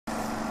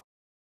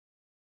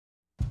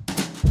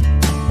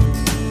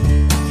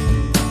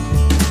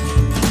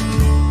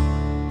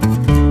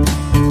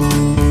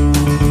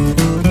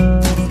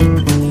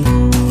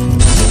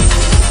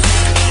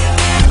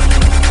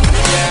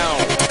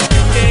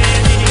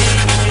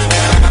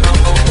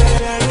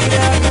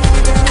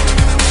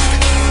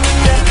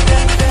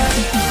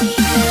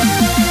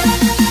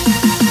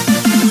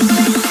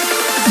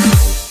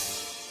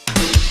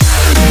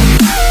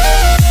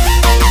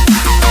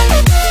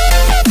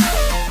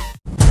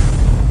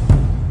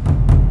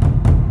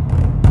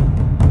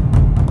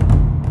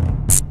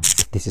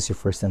is your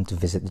first time to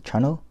visit the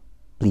channel,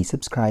 please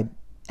subscribe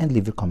and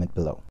leave your comment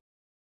below.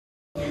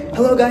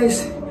 Hello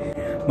guys!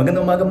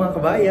 Magandang umaga mga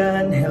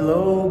kabayan!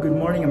 Hello! Good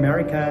morning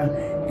America!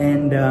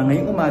 And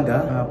ngayong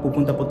umaga,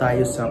 pupunta po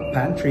tayo sa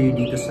pantry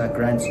dito sa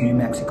Grants, New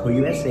Mexico,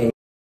 USA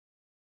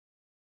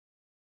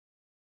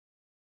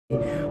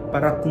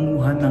para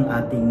kumuha ng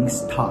ating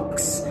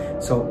stocks.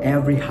 So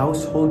every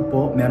household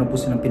po, meron po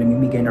silang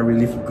pinamimigay na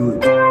relief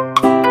goods.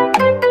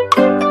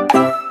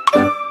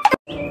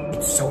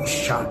 It's so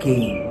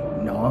shocking,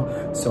 no?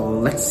 So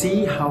let's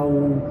see how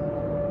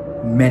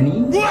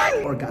many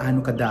or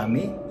gaano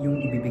kadami yung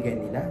ibibigay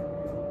nila.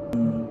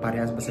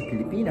 Parehas ba sa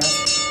Pilipinas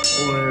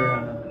or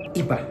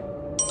iba?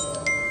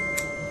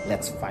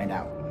 Let's find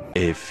out.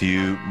 A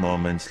few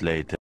moments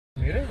later.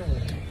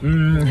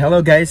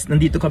 Hello guys,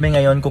 nandito kami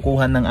ngayon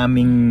kukuha ng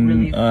aming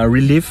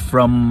relief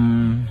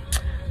from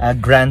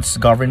grants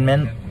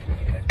government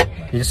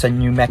dito sa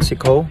New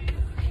Mexico.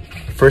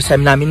 First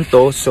time namin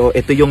to, so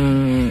ito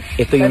yung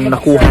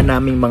nakuha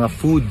naming mga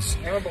foods.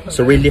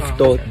 So relief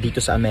to dito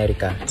sa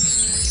Amerika.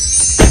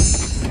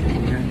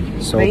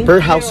 So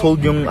per household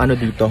yung ano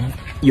dito,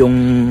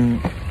 yung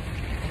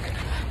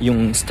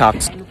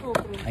stocks.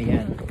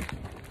 Ayan.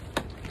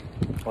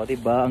 O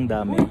diba, ang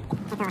dami.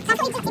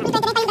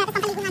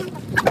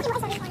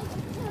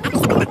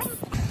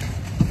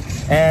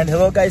 And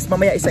hello guys,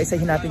 mamaya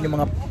isa-isahin natin yung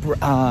mga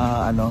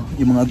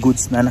yung mga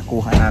goods na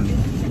nakuha namin.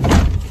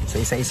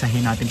 So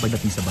isa-isahin natin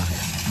pagdating sa bahay.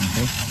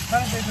 Okay?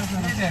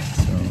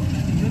 So,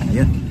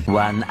 ayun.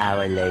 1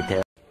 hour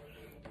later.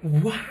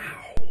 Wow!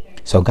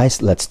 So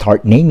guys, let's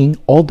start naming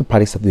all the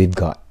products that we've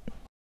got.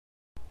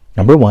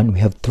 Number 1,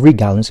 we have 3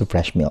 gallons of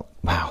fresh milk.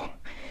 Wow.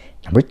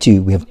 Number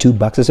 2, we have 2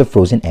 boxes of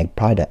frozen egg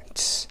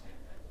products.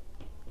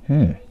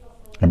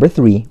 Number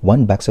 3,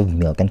 1 box of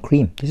milk and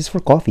cream. This is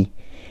for coffee.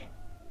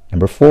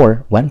 Number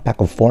 4, 1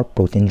 pack of 4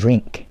 protein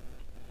drink.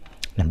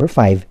 Number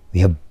 5, we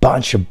have a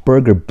bunch of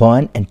burger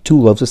bun and 2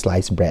 loaves of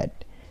sliced bread.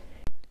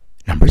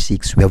 Number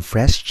 6, we have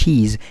fresh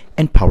cheese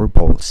and power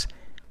balls.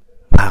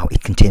 Wow,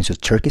 it contains a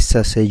turkey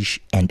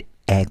sausage and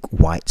egg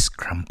white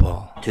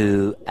scramble.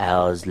 2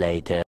 hours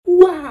later.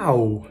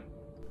 Wow!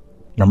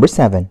 Number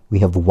 7, we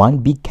have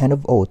 1 big can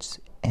of oats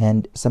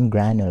and some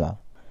granola.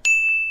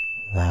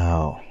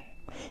 Wow.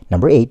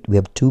 Number 8, we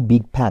have 2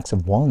 big packs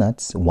of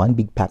walnuts, 1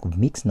 big pack of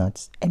mixed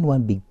nuts, and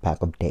 1 big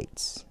pack of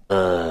dates.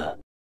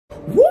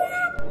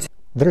 What?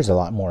 There's a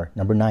lot more.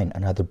 Number 9,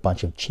 another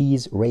bunch of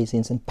cheese,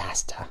 raisins, and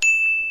pasta.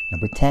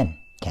 Number 10,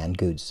 canned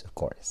goods, of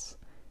course.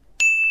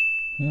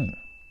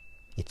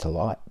 It's a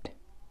lot.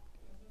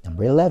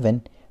 Number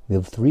 11, we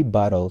have 3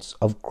 bottles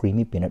of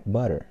creamy peanut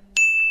butter.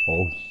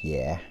 Oh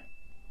yeah.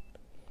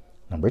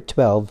 Number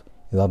 12,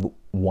 we have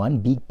 1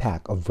 big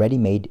pack of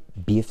ready-made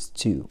beef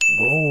stew.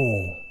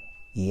 Whoa,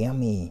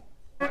 yummy.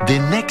 The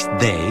next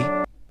day.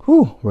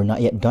 Whew, we're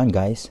not yet done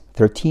guys.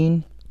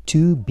 13,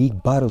 2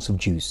 big bottles of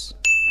juice.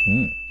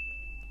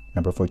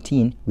 Number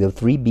 14, we have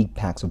 3 big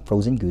packs of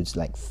frozen goods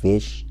like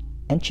fish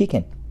and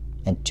chicken,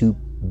 and 2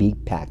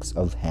 big packs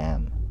of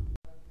ham.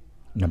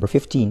 Number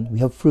 15, we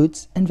have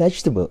fruits and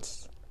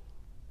vegetables.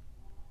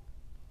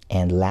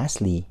 And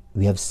lastly,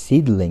 we have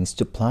seedlings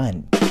to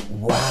plant.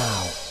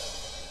 Wow!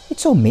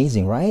 It's so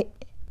amazing, right?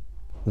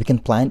 We can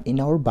plant in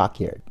our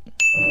backyard.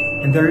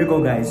 And there you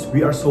go guys,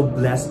 we are so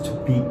blessed to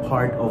be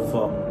part of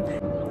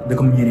the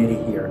community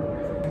here.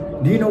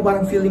 Do you know what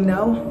I'm feeling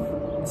now?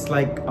 It's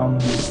like,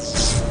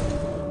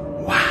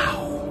 wow!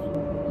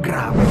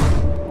 Grabe!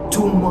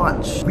 Too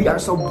much! We are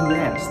so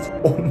blessed!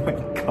 Oh my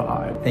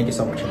God! Thank you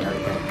so much,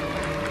 America.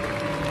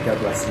 God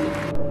bless you.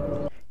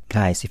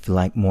 Guys, if you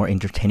like more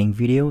entertaining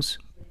videos,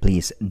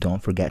 please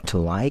don't forget to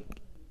like,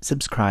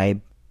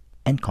 subscribe,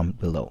 and comment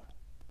below.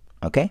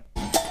 Okay?